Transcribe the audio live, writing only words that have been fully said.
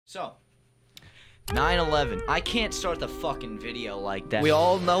So, 9/11. I can't start the fucking video like that. We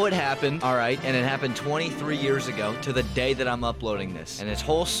all know it happened, alright? And it happened 23 years ago to the day that I'm uploading this. And its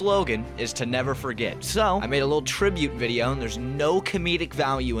whole slogan is to never forget. So, I made a little tribute video, and there's no comedic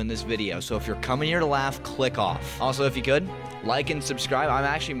value in this video. So if you're coming here to laugh, click off. Also, if you could, like and subscribe. I'm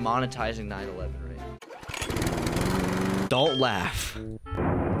actually monetizing 9/11 right now. Don't laugh.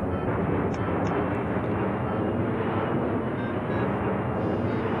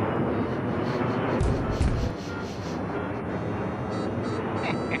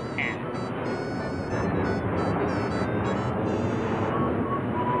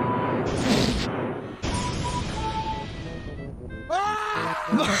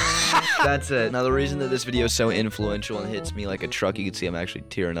 That's it. Now, the reason that this video is so influential and hits me like a truck, you can see I'm actually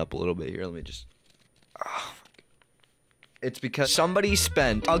tearing up a little bit here. Let me just... It's because somebody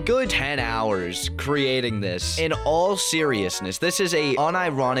spent a good 10 hours creating this. In all seriousness, this is a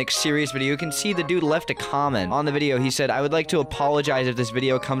unironic, serious video. You can see the dude left a comment on the video. He said, "I would like to apologize if this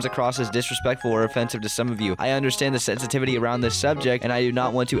video comes across as disrespectful or offensive to some of you. I understand the sensitivity around this subject, and I do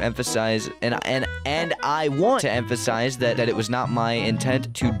not want to emphasize, and I want to emphasize that it was not my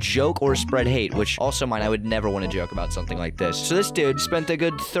intent to joke or spread hate," which also mine, I would never want to joke about something like this. So this dude spent a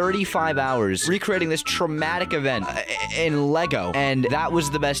good 35 hours recreating this traumatic event in Lego, and that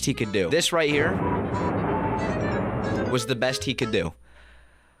was the best he could do. This right here was the best he could do.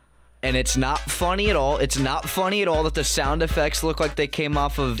 And it's not funny at all. It's not funny at all that the sound effects look like they came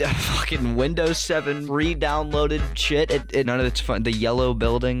off of fucking Windows 7 re-downloaded shit. None of it's fun. The yellow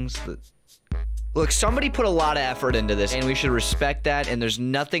buildings, Look, somebody put a lot of effort into this, and we should respect that, and there's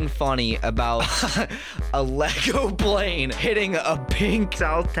nothing funny about a Lego plane hitting a pink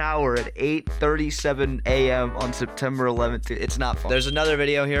South Tower at 8:37 a.m. on September 11th. It's not fun. There's another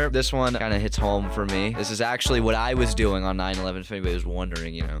video here. This one kind of hits home for me. This is actually what I was doing on 9/11, if anybody was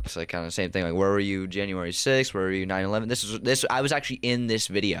wondering, you know. It's like kind of the same thing, like, where were you January 6th? Where were you 9/11? I was actually in this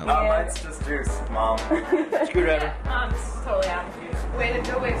video. Mine's just juice, Mom. Screwdriver. This is totally apple juice. Wait,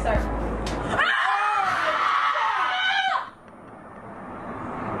 start.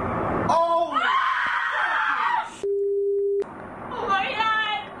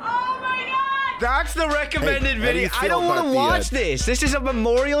 That's the recommended video. I don't want to watch this. This is a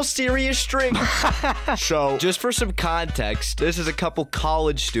memorial serious stream. So, just for some context, this is a couple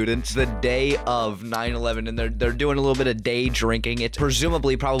college students the day of 9/11, and they're doing a little bit of day drinking. It's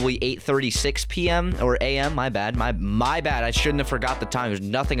presumably probably 8:36 p.m. or a.m. My bad. My bad. I shouldn't have forgot the time. There's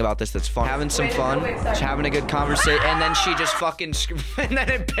nothing about this that's fun. Having some fun. Just having a good conversation, and then she just fucking and then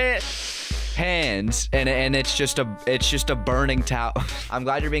it hands, and it's just a burning tower. I'm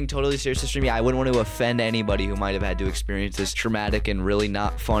glad you're being totally serious this stream. Yeah, I wouldn't want to offend anybody who might have had to experience this traumatic and really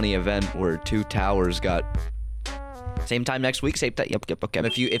not funny event where two towers got same time next week. Same time. Yep. Okay.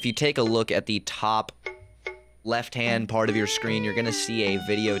 If you take a look at the top left-hand part of your screen, you're gonna see a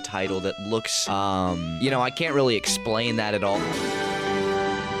video title that looks you know, I can't really explain that at all.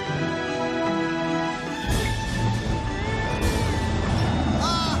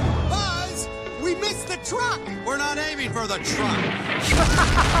 We're not aiming for the truck.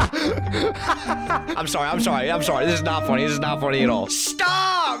 I'm sorry. This is not funny. This is not funny at all.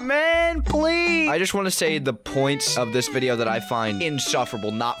 Stop, man, please. I just want to say the points of this video that I find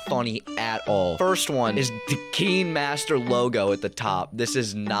insufferable, not funny at all. First one is the Keen Master logo at the top. This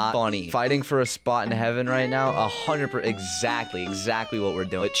is not funny. Fighting for a spot in heaven right now, 100%, exactly what we're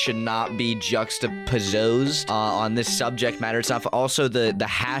doing. It should not be juxtaposed on this subject matter. It's not. Also, the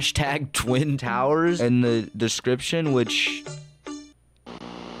hashtag Twin Towers and the description, which...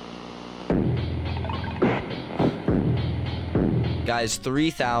 Guys,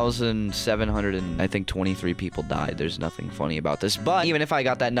 3,723 people died. There's nothing funny about this. But even if I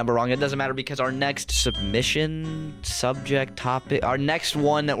got that number wrong, it doesn't matter because our next submission, subject, topic, our next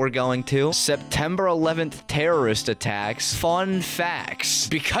one that we're going to, September 11th terrorist attacks, fun facts.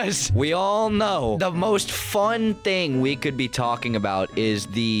 Because we all know the most fun thing we could be talking about is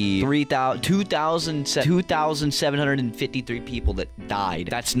the 2,753 people that died.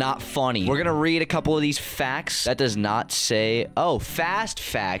 That's not funny. We're gonna read a couple of these facts. That does not say... Oh, fast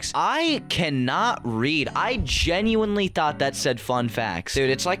facts. I cannot read. I genuinely thought that said fun facts. Dude,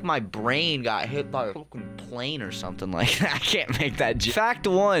 it's like my brain got hit by a fucking plane or something like that. I can't make that. Fact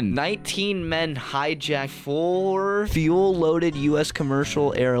 1. 19 men hijacked 4 fuel-loaded U.S.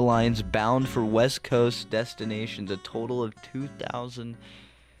 commercial airlines bound for West Coast destinations. A total of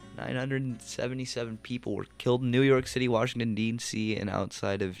 2,977 people were killed in New York City, Washington, D.C., and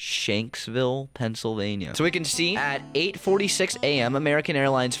outside of Shanksville, Pennsylvania. So we can see at 8:46 a.m., American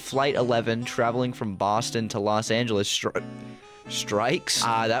Airlines Flight 11, traveling from Boston to Los Angeles, strikes.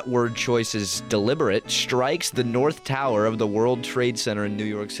 That word choice is deliberate. Strikes the North Tower of the World Trade Center in New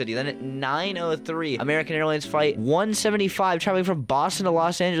York City. Then at 9:03, American Airlines flight 175 traveling from Boston to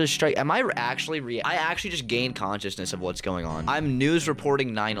Los Angeles strike. Am I actually I actually just gained consciousness of what's going on. I'm news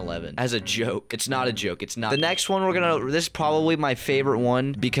reporting 9/11 as a joke. It's not a joke. It's not. The next one this is probably my favorite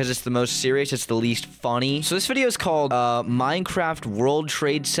one because it's the most serious. It's the least funny. So this video is called Minecraft World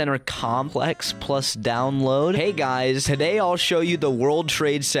Trade Center Complex plus download. Hey guys, today I'll show you the World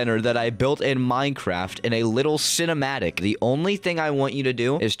Trade Center that I built in Minecraft in a little cinematic. The only thing I want you to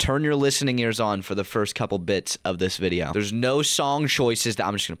do is turn your listening ears on for the first couple bits of this video. There's no song choices that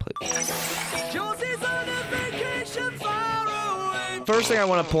I'm just gonna play. First thing I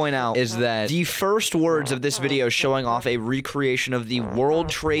want to point out is that the first words of this video showing off a recreation of the World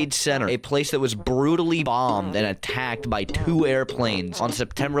Trade Center, a place that was brutally bombed and attacked by 2 airplanes on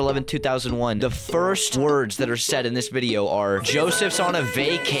September 11, 2001. The first words that are said in this video are, Joseph's on a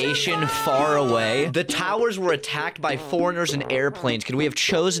vacation far away. The towers were attacked by foreigners and airplanes. Could we have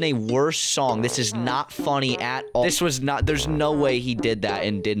chosen a worse song? This is not funny at all. This was not, there's no way he did that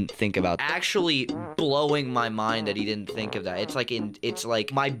and didn't think about that. Actually blowing my mind that he didn't think of that. It's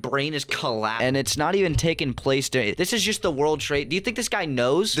like my brain is collapsed and it's not even taking place during. This is just the World Trade. Do you think this guy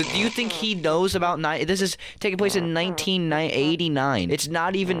knows? Do you think he knows about this is taking place in 1989? It's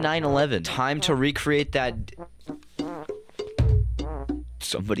not even 9/11. Time to recreate that.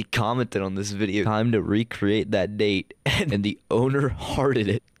 Somebody commented on this video. Time to recreate that date, and the owner hearted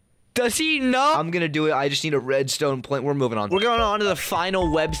it. Does he know? I'm gonna do it. I just need a redstone plant. We're moving on. We're going on to the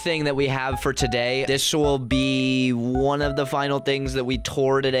final web thing that we have for today. This will be one of the final things that we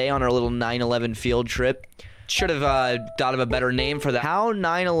tore today on our little 9/11 field trip. Should have thought of a better name for that. How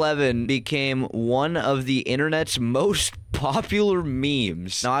 9/11 became one of the internet's most popular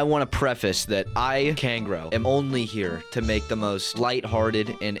memes. Now, I want to preface that I, Kangro, am only here to make the most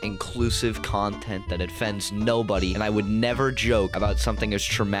lighthearted and inclusive content that offends nobody, and I would never joke about something as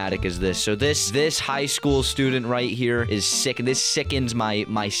traumatic as this. So this high school student right here is sick. This sickens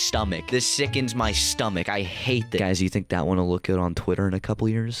my stomach. This sickens my stomach. I hate this. Guys, you think that one will look good on Twitter in a couple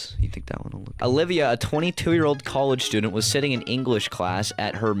years? You think that one will look good? Olivia, a 22-year-old college student, was sitting in English class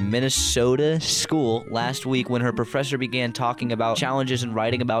at her Minnesota school last week when her professor began talking about challenges in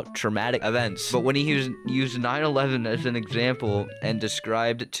writing about traumatic events. But when he used 9/11 as an example and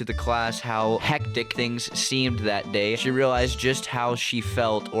described to the class how hectic things seemed that day, she realized just how she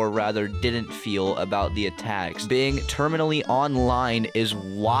felt, or rather didn't feel, about the attacks. Being terminally online is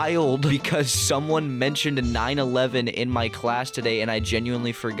wild because someone mentioned 9/11 in my class today and I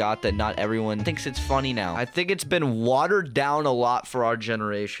genuinely forgot that not everyone thinks it's funny now. I think it's been watered down a lot for our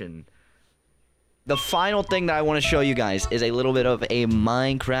generation. The final thing that I want to show you guys is a little bit of a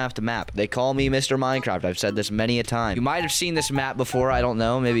Minecraft map. They call me Mr. Minecraft. I've said this many a time. You might have seen this map before. I don't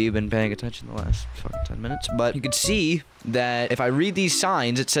know. Maybe you've been paying attention the last 10 minutes. But you can see that if I read these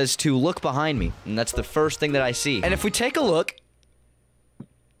signs, it says to look behind me. And that's the first thing that I see. And if we take a look